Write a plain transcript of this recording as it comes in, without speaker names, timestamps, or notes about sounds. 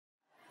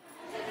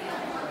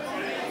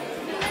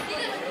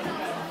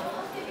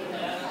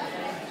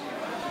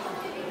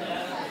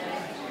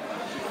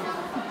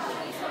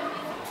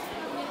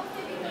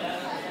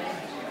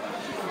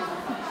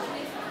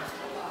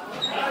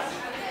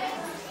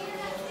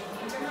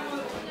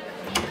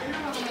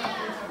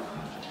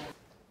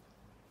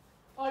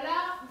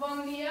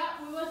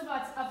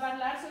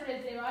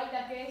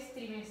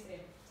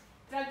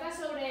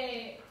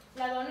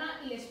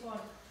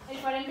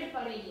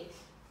fanfarrilles.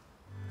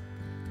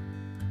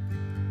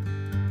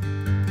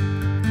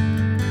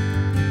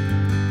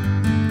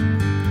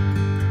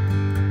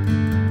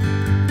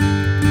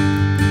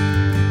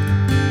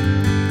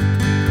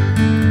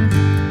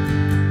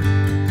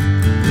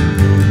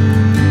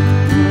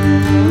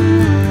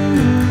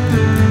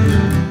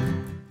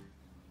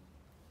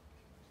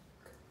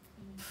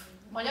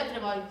 Vaya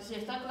treball, si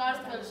està clar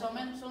que els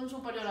homes són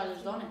superiors a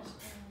les dones.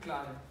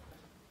 Clara.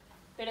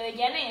 Però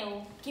ja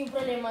aneu. Quin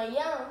problema hi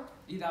ha?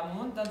 I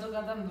damunt t'ha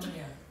tocat amb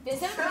Dona.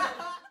 Deixa'm...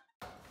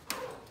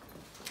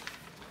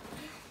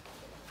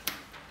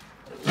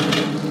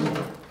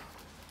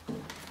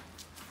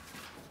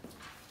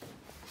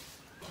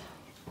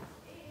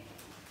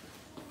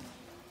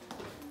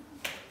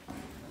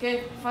 Què?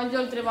 Faig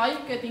jo el treball,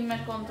 que tinc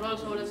més control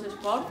sobre els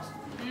esports?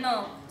 No,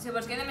 si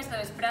vos quedem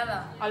esta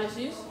vesprada. A les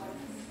 6?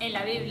 En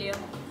la Bíblia.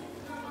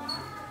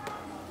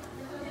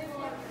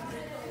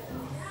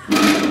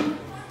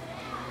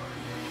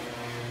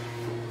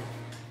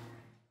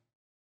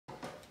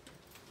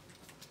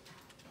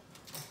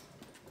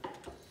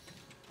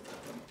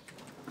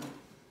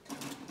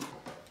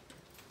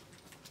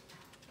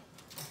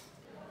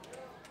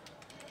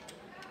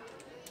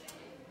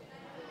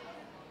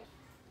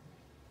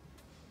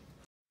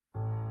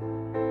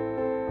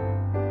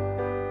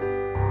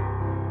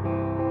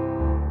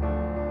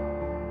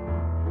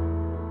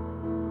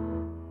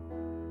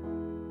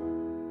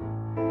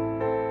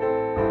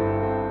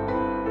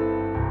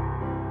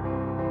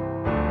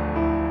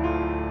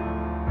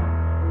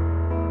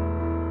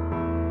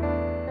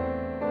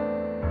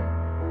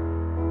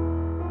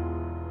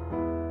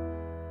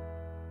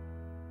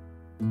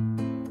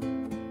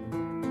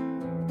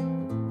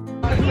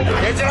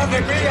 ¡Echa la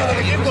cepilla del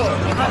equipo!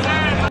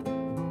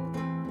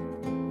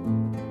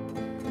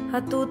 A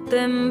tu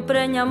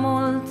t'emprenya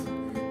molt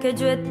que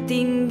jo et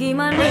tingui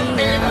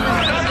mania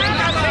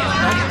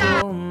a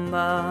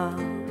tomba.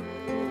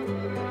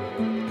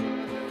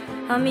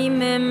 A mi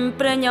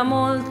m'emprenya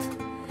molt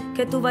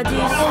que tu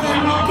vagis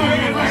sentir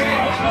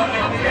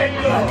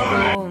a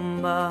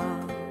tomba.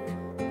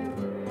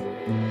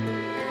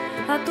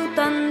 A tu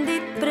t'han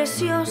dit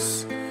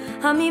preciós,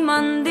 a mí me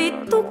han dit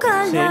tu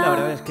calla. Sí, la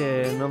verdad es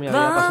que no me había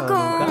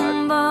pasado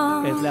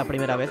nunca. Es la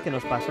primera vez que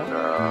nos pasa.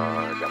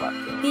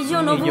 I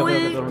jo no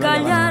vull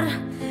callar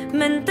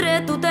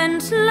mentre tu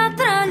tens la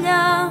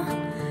tralla.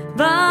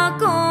 Va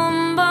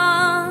com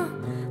va,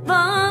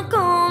 va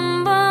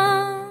com va.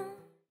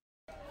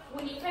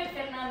 Winifred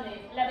Fernández,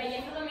 la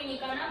belleza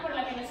dominicana por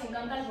la que nos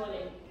encanta el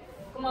vòlei.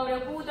 Com haureu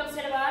pogut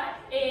observar,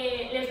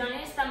 les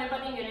dones també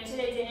patim violència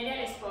de gènere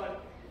a l'esport.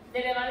 De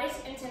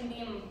vegades ens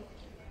sentim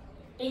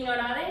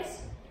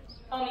ignorades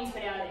o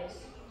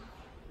menyspreades.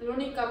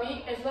 L'únic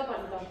camí és la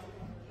paritat.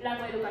 La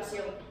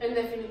coeducació. En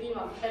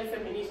definitiva, el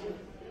feminisme.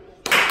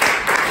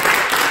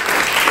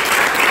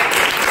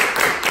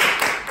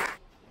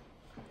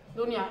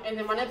 Dúnia, em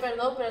demane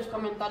perdó per els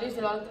comentaris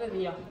de l'altre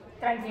dia.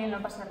 Tranquil, no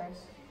passa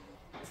res.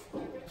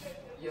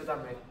 Jo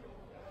també.